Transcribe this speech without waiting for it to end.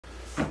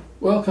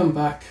Welcome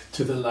back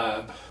to the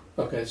lab.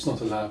 Okay, it's not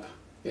a lab,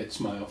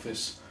 it's my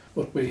office.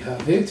 What we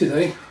have here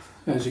today,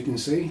 as you can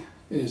see,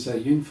 is a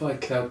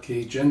Unifi Cloud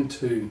Key Gen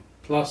 2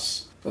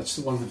 Plus. That's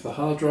the one with the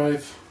hard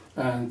drive,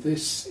 and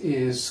this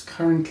is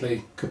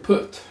currently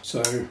kaput.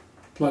 So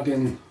plug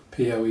in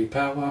PoE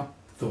power,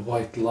 the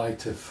white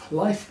light of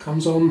life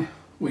comes on,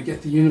 we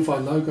get the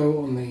Unifi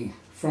logo on the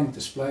front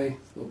display,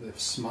 a little bit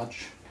of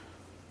smudge.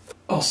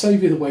 I'll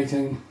save you the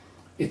waiting.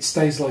 It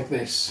stays like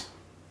this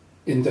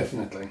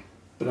indefinitely,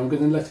 but I'm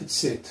going to let it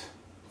sit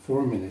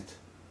for a minute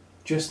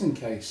just in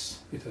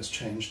case it has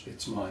changed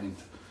its mind.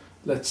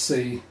 Let's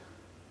see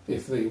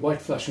if the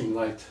white flashing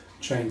light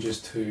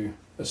changes to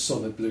a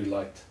solid blue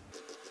light.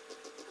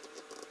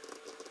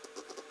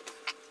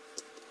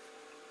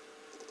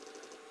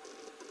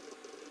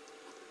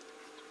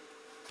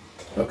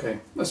 Okay,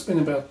 that's been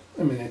about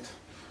a minute,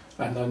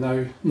 and I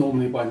know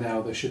normally by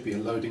now there should be a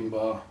loading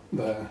bar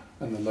there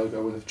and the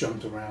logo will have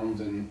jumped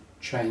around and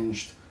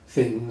changed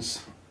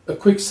things. A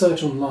quick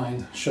search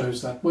online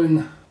shows that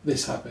when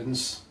this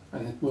happens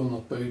and it will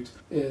not boot,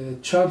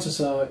 chances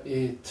are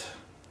it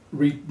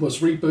was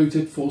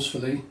rebooted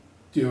forcefully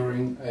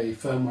during a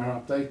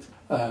firmware update,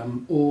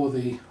 or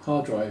the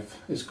hard drive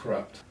is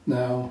corrupt.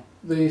 Now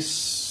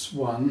this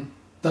one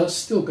does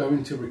still go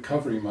into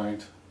recovery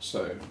mode,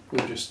 so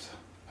we'll just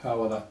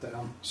power that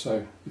down.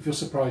 So if you're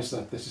surprised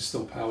that this is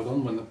still powered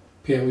on when the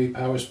PoE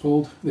power is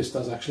pulled, this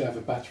does actually have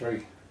a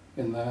battery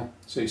in there,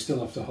 so you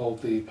still have to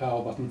hold the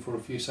power button for a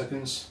few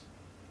seconds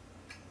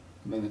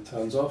and then it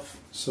turns off.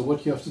 So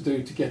what you have to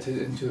do to get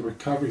it into the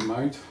recovery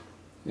mode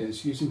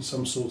is using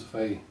some sort of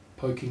a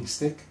poking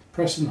stick,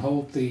 press and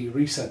hold the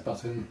reset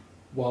button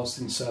whilst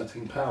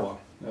inserting power.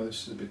 Now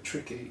this is a bit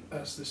tricky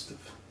as this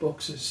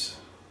box is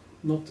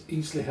not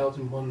easily held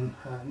in one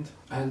hand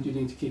and you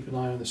need to keep an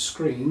eye on the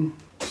screen.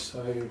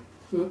 So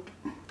whoop,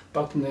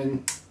 button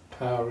in,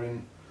 power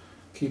in,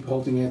 keep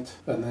holding it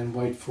and then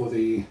wait for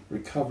the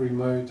recovery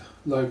mode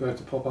logo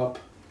to pop up.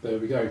 There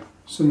we go.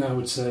 So now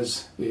it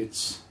says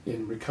it's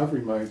in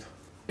recovery mode.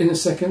 In a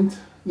second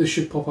this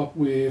should pop up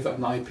with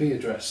an IP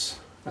address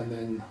and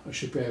then I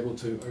should be able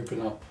to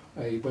open up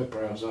a web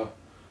browser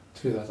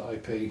to that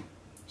IP.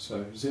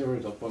 So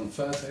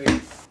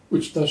 0.130,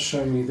 which does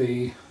show me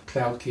the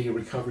Cloud Key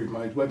recovery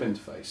mode web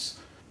interface.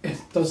 It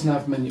doesn't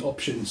have many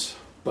options,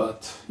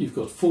 but you've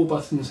got 4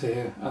 buttons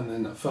here and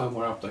then a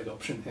firmware update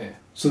option here.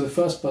 So the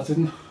first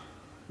button,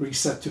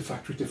 reset to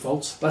factory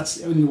defaults, that's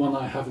the only one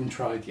I haven't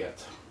tried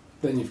yet.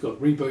 Then you've got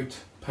reboot,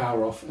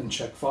 power off and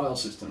check file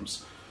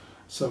systems.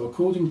 So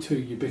according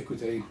to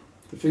Ubiquiti,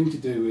 the thing to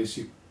do is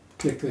you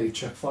click the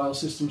check file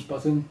systems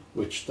button,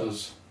 which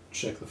does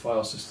check the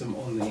file system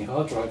on the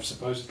hard drive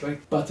supposedly,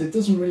 but it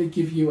doesn't really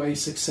give you a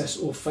success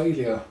or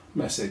failure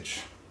message.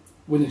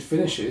 When it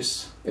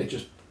finishes, it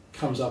just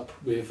comes up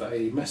with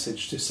a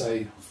message to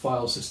say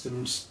file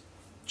systems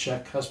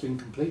check has been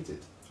completed.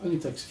 Only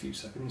takes a few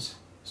seconds.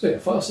 So yeah,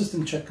 file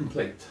system check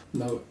complete.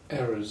 No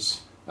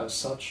errors as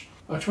such.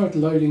 I tried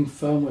loading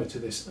firmware to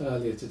this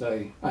earlier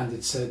today and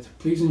it said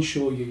please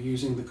ensure you're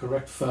using the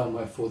correct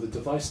firmware for the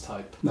device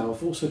type. Now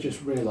I've also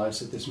just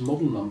realised that this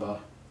model number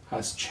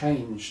has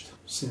changed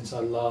since I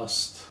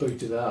last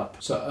booted up.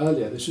 So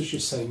earlier this was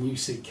just saying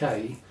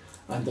UCK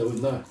and there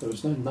was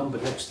no number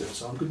next to it,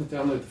 so I'm going to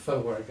download the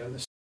firmware again.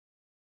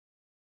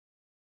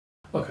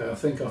 Okay, I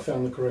think I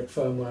found the correct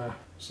firmware.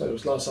 So it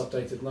was last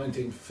updated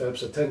 19th of Feb,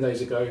 so 10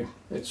 days ago.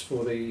 It's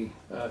for the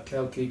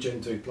Cloud Key Gen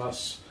 2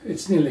 Plus.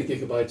 It's nearly a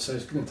gigabyte, so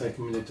it's going to take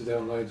a minute to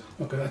download.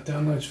 Okay, that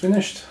download's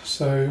finished.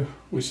 So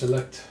we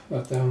select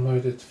that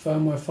downloaded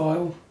firmware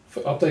file.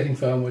 For updating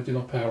firmware, do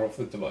not power off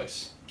the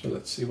device. So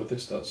let's see what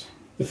this does.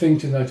 The thing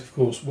to note, of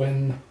course,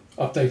 when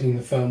updating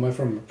the firmware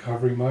from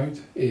recovery mode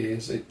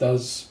is it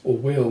does or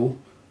will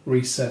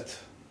reset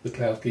the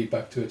Cloud Key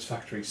back to its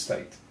factory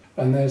state.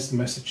 And there's the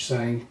message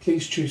saying,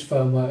 please choose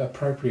firmware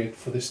appropriate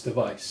for this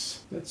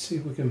device. Let's see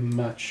if we can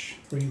match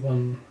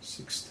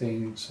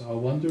 3.1.16. So I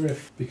wonder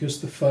if, because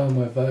the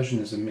firmware version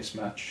is a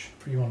mismatch,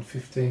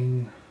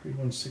 3.1.15,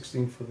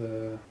 3.1.16 for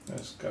the,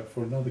 let's go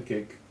for another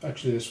gig.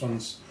 Actually this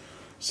one's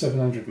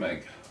 700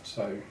 meg.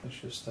 So let's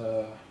just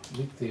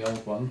delete the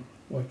old one,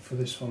 wait for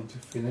this one to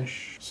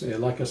finish. So yeah,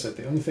 like I said,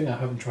 the only thing I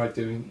haven't tried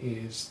doing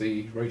is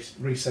the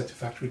reset to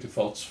factory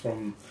defaults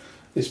from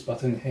this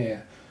button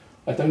here.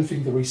 I don't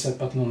think the reset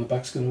button on the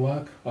back is going to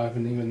work. I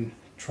haven't even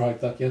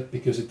tried that yet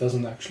because it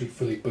doesn't actually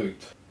fully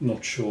boot.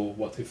 Not sure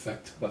what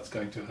effect that's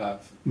going to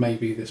have.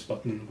 Maybe this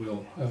button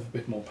will have a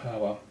bit more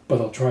power, but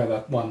I'll try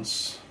that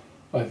once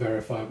I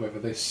verify whether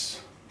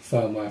this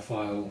firmware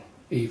file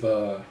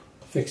either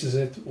fixes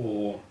it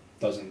or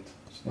doesn't.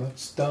 So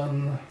that's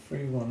done.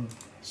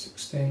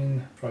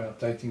 3.1.16. Try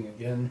updating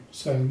again.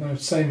 So no,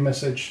 same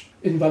message.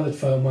 Invalid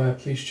firmware.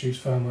 Please choose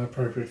firmware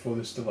appropriate for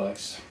this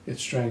device.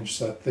 It's strange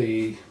that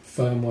the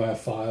firmware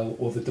file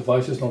or the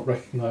device is not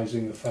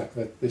recognizing the fact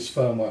that this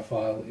firmware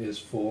file is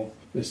for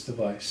this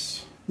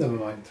device. Never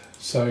mind.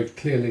 So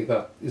clearly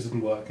that isn't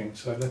working.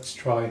 So let's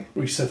try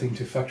resetting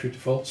to factory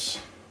defaults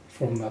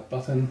from that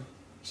button.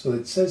 So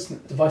it says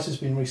device has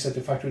been reset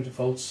to factory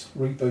defaults,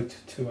 reboot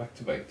to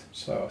activate.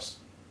 So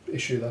I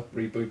issue that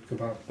reboot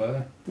command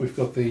there. We've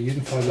got the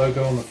Unifi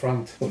logo on the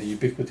front, or the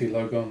Ubiquiti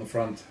logo on the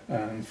front,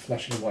 and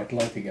flashing white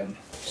light again.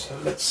 So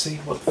let's see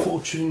what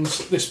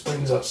fortunes this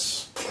brings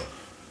us,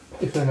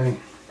 if any.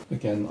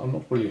 Again, I'm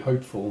not really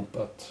hopeful,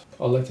 but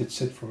I'll let it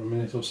sit for a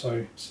minute or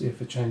so, see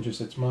if it changes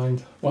its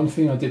mind. One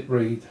thing I did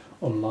read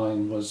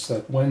online was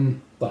that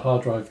when the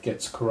hard drive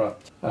gets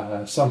corrupt,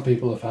 some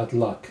people have had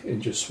luck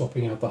in just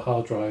swapping out the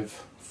hard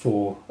drive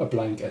for a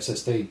blank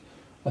SSD,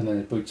 and then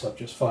it boots up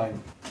just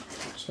fine.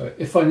 So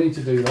if I need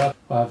to do that,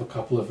 I have a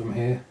couple of them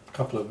here, a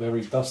couple of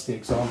very dusty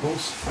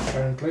examples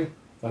apparently.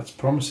 That's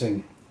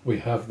promising. We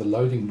have the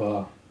loading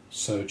bar,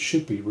 so it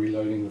should be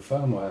reloading the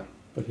firmware.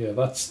 But yeah,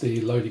 that's the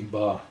loading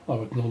bar I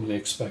would normally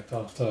expect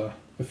after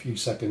a few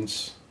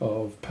seconds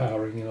of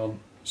powering it on.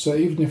 So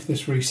even if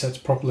this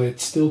resets properly,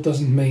 it still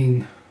doesn't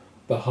mean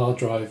the hard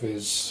drive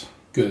is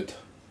good.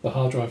 The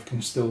hard drive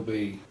can still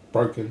be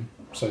broken,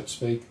 so to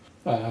speak.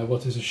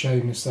 What is a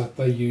shame is that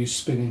they use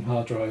spinning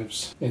hard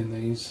drives in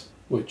these,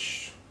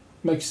 which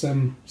makes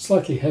them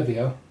slightly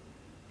heavier.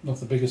 Not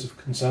the biggest of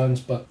concerns,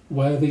 but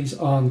where these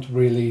aren't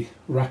really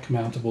rack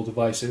mountable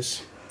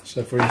devices.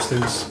 So for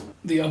instance,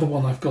 the other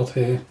one I've got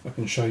here, I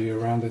can show you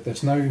around it,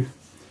 there's no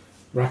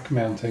rack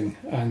mounting,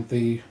 and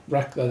the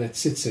rack that it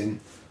sits in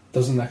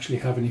doesn't actually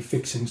have any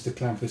fixings to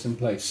clamp this in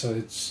place, so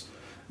it's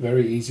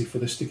very easy for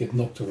this to get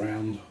knocked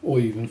around or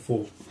even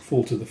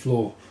fall to the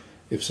floor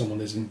if someone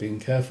isn't being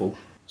careful.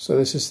 So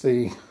this is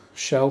the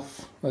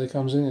shelf that it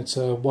comes in. It's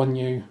a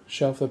 1U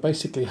shelf that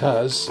basically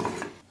has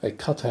a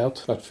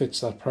cutout that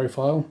fits that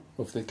profile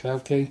of the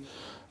Cloud Key,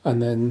 and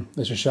then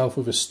there's a shelf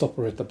with a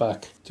stopper at the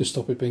back to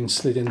stop it being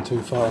slid in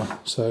too far.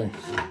 So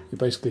you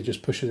basically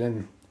just push it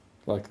in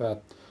like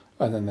that,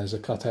 and then there's a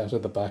cutout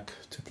at the back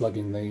to plug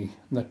in the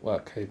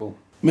network cable.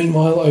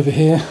 Meanwhile over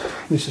here,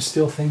 this is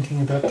still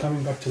thinking about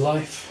coming back to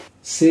life.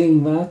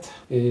 Seeing that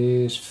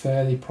is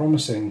fairly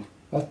promising.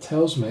 That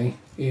tells me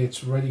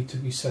it's ready to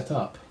be set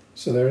up.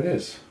 So there it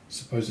is,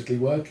 supposedly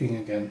working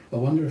again. I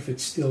wonder if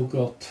it's still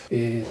got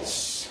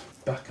its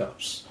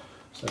backups.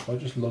 So if I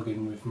just log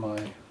in with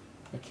my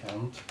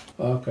account.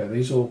 Okay,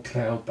 these are all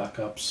cloud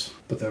backups,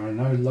 but there are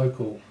no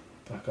local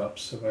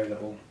backups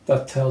available.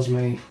 That tells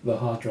me the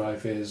hard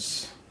drive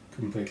is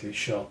completely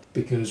shot,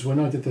 because when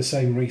I did the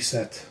same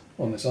reset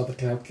on this other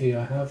Cloud Key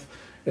I have,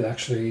 it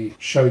actually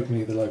showed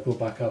me the local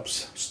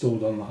backups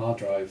stored on the hard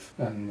drive,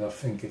 and I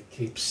think it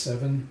keeps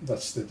 7.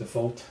 That's the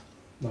default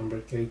number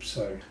it keeps.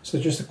 So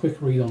just a quick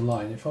read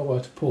online. If I were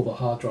to pull the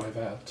hard drive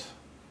out,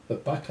 the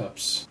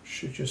backups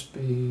should just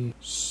be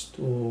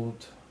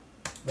stored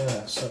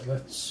there. So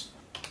let's,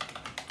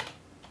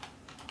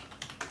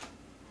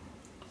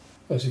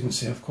 as you can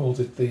see, I've called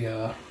it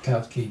the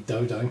Cloud Key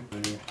Dodo.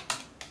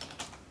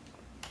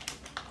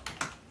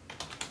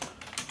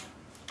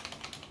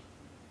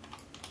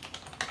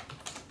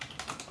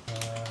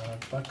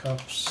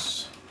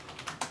 Backups,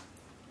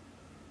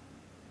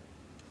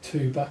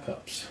 2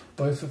 backups.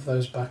 Both of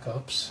those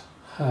backups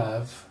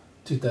have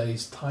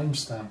today's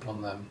timestamp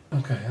on them.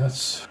 Okay,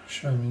 that's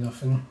showing me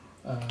nothing.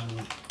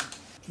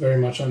 Very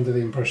much under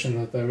the impression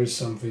that there is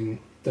something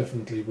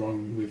definitely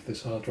wrong with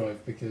this hard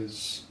drive,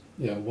 because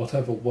yeah,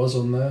 whatever was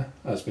on there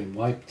has been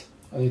wiped.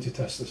 I need to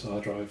test this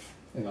hard drive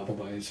in other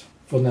ways.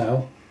 For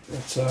now,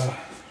 let's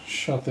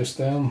shut this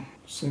down.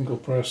 Single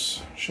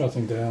press,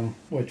 shutting down,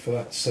 wait for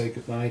that to say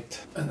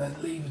goodnight, and then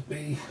leave it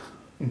be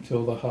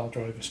until the hard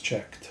drive is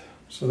checked.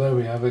 So there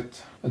we have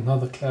it,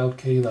 another Cloud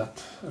Key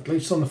that, at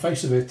least on the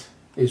face of it,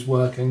 is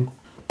working.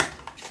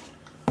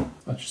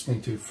 I just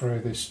need to throw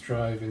this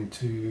drive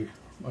into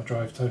my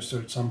drive toaster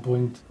at some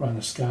point, run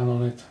a scan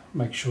on it,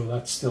 make sure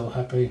that's still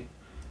happy,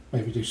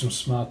 maybe do some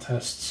smart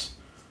tests,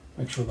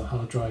 make sure the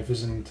hard drive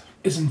isn't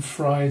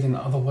fried in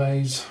other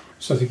ways.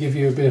 So to give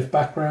you a bit of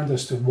background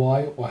as to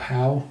why or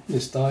how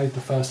this died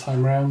the first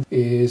time round,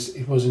 is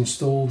it was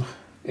installed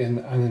in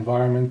an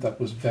environment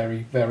that was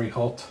very, very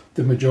hot.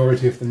 The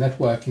majority of the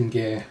networking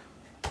gear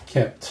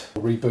kept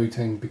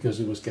rebooting because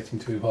it was getting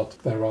too hot.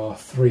 There are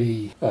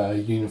 3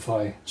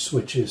 Unifi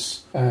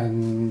switches,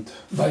 and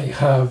they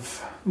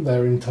have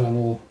their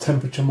internal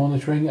temperature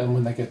monitoring, and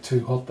when they get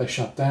too hot they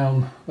shut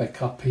down, they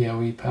cut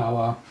PoE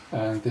power,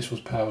 and this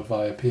was powered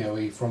via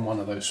PoE from one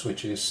of those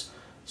switches.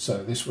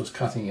 So this was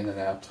cutting in and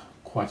out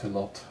quite a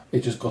lot.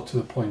 It just got to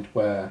the point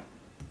where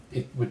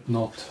it would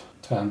not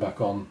turn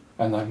back on,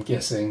 and I'm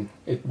guessing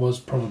it was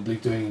probably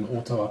doing an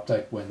auto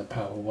update when the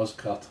power was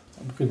cut.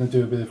 I'm going to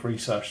do a bit of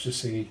research to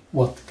see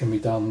what can be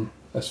done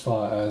as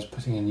far as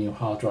putting a new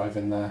hard drive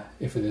in there.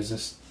 If it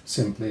is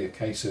simply a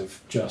case of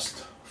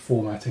just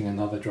formatting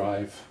another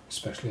drive,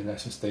 especially an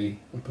SSD,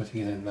 and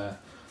putting it in there,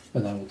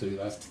 then I will do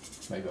that.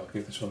 Maybe I'll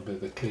give this one a bit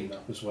of a clean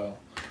up as well.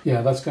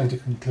 Yeah, that's going to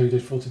conclude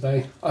it for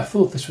today. I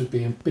thought this would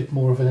be a bit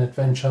more of an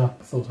adventure.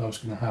 I thought I was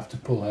going to have to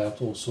pull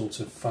out all sorts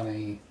of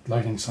funny,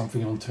 loading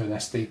something onto an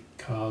SD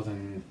card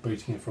and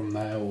booting it from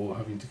there, or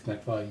having to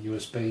connect via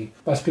USB.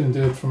 That's going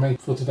to do it for me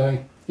for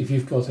today. If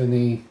you've got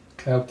any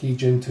Cloud Key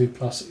Gen 2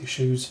 Plus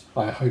issues.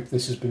 I hope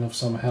this has been of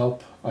some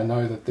help. I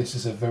know that this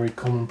is a very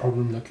common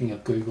problem looking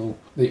at Google.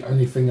 The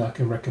only thing I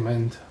can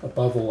recommend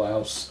above all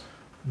else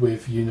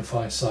with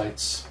Unifi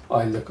sites,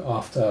 I look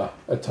after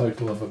a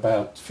total of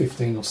about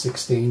 15 or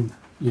 16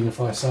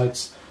 Unifi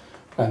sites,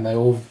 and they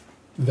all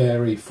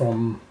vary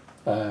from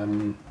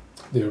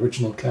the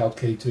original Cloud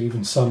Key to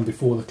even some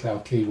before the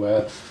Cloud Key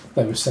where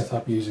they were set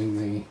up using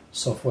the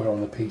software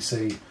on the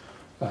PC.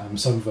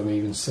 Some of them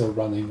even still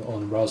running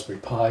on Raspberry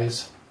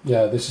Pis.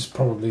 Yeah, this is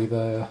probably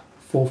the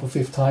 4th or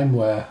 5th time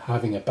where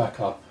having a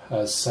backup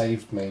has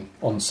saved me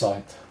on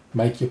site.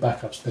 Make your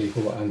backups,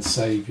 people, and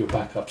save your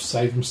backups.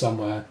 Save them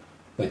somewhere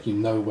that you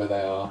know where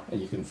they are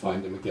and you can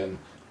find them again,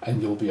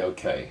 and you'll be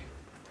okay.